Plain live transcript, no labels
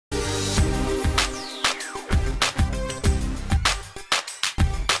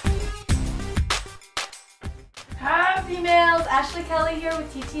Ashley Kelly here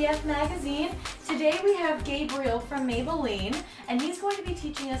with TTF Magazine. Today we have Gabriel from Maybelline, and he's going to be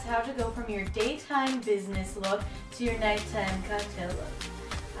teaching us how to go from your daytime business look to your nighttime cocktail look.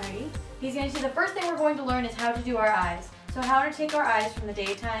 Alright? He's going to say the first thing we're going to learn is how to do our eyes. So how to take our eyes from the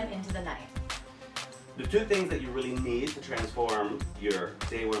daytime into the night. The two things that you really need to transform your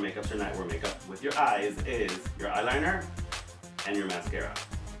day wear makeup to night wear makeup with your eyes is your eyeliner and your mascara.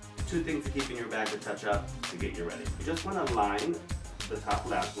 Two things to keep in your bag to touch up to get you ready. You just want to line the top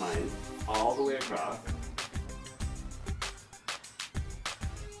lash line all the way across.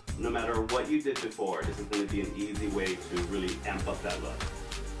 No matter what you did before, this is going to be an easy way to really amp up that look.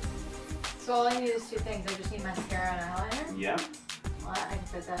 So all I need is two things. I just need mascara and eyeliner? Yeah. Well, I can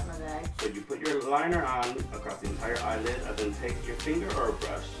fit that in my bag. So you put your liner on across the entire eyelid, and then take your finger or a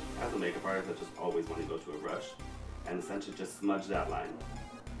brush. As a makeup artist, I just always want to go to a brush and essentially just smudge that line.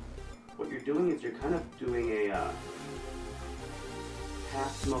 What you're doing is you're kind of doing a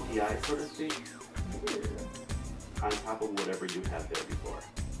half smoky eye, so to speak, on top of whatever you had there before.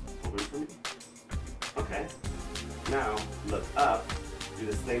 Hold it for me. Okay. Now look up. Do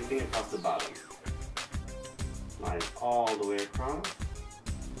the same thing across the bottom. Line all the way across.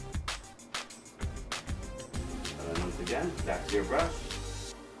 And then once again, back to your brush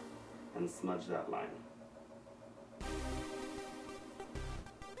and smudge that line.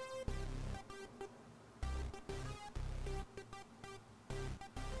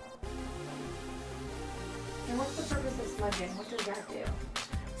 And what's the purpose of smudging? What does that do?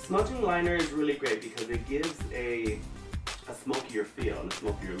 Smudging liner is really great because it gives a smokier feel and a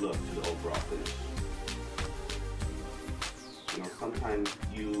smokier look to the overall finish. You know, sometimes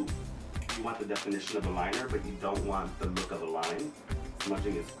you want the definition of a liner, but you don't want the look of a line.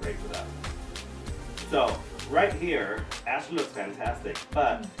 Smudging is great for that. So right here, Ashley looks fantastic,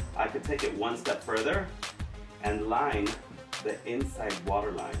 but I could take it one step further and line the inside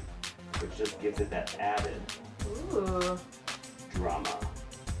waterline, which just gives it that added drama.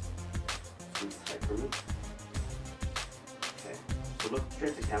 Squeeze tight for me. Okay, so look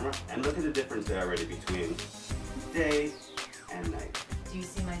straight to camera and look at the difference there already between day and night. Do you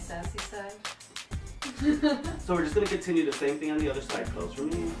see my sassy side? So we're just going to continue the same thing on the other side. Close for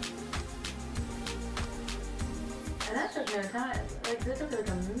me. And that took no time. Like, that took like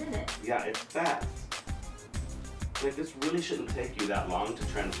a minute. Yeah, it's fast. Like, this really shouldn't take you that long to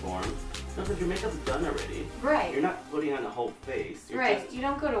transform. No, because your makeup's done already. Right. You're not putting on a whole face. You're Right. Just, you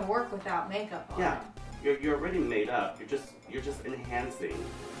don't go to work without makeup on. Yeah. You're already made up. You're just enhancing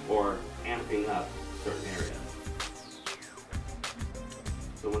or amping up certain areas.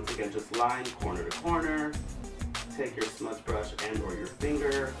 So once again, just line corner to corner. Take your smudge brush and or your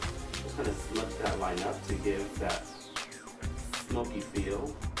finger. Just kind of smudge that line up to give that smoky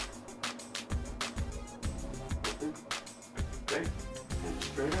feel. Okay. And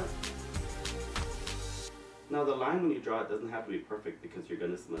straight up. Now the line when you draw it doesn't have to be perfect because you're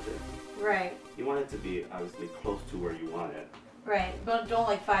going to smudge it. Right. You want it to be obviously close to where you want it. Right. But don't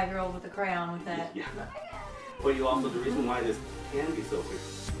like 5-year-old with a crayon with that. Yeah. Well, you also, the reason why this can be so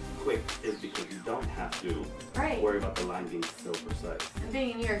quick is because you don't have to worry about the line being so precise. And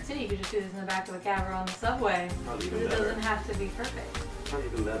being in New York City, you could just do this in the back of a cab or on the subway. Probably even It better. doesn't have to be perfect. Probably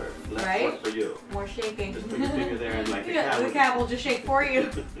even better. Less Right? work for you. More shaking. Just put your finger there and like the cab will just shake for you.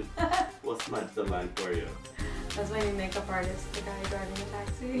 We'll smudge the line for you. That's my new makeup artist, the guy driving the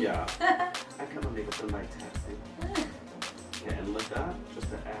taxi. Yeah. I cut my makeup in my taxi. Okay, and look up, just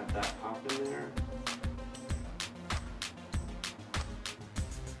to add that pop in there.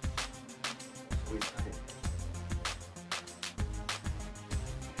 Squeeze tight.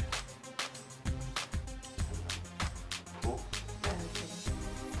 Cool.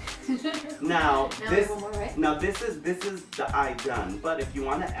 Now this is the eye done. But if you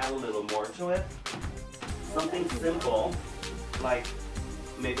want to add a little more to it, something simple like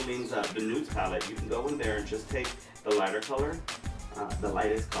Maybelline's the Nudes palette, you can go in there and just take the lighter color, the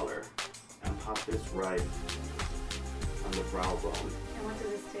lightest color, and pop this right on the brow bone. And what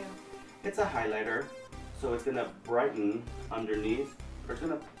does this do? It's a highlighter, so it's gonna brighten underneath. Or it's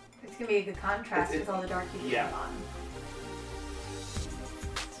gonna be a good contrast with all the dark you have on.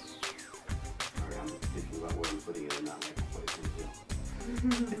 Sorry, I'm thinking about where I'm putting it and not like what it's gonna do.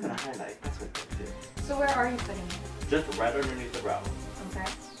 It's gonna highlight. That's what it's gonna do. So where are you putting it? Just right underneath the brow. Okay.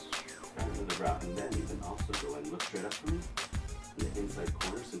 Right under the brow, and then you can also go and look straight up for me in the inside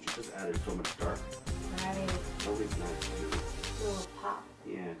corner since you just added so much dark. Right. It's always nice to a little pop.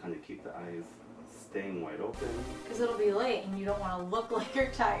 Yeah, kind of keep the eyes staying wide open. Because it'll be late and you don't want to look like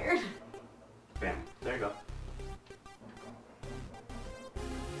you're tired. Bam. There you go.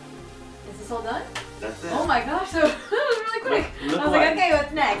 Is this all done? That's it. Oh my gosh, so that was really quick. I was like, okay,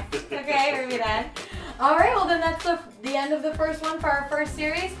 what's next? Okay, are we done? All right, well then that's the end of the first one for our first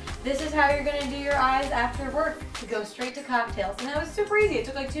series. This is how you're gonna do your eyes after work, to go straight to cocktails. And that was super easy. It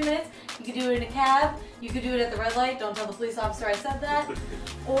took like 2 minutes. You could do it in a cab. You could do it at the red light. Don't tell the police officer I said that.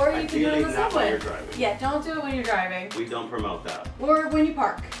 Or you can do it on the subway. When you're driving. Yeah, don't do it when you're driving. We don't promote that. Or when you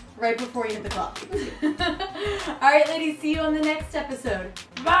park, right before you hit the club. All right, ladies, see you on the next episode.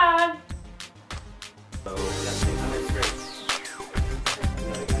 Bye. So,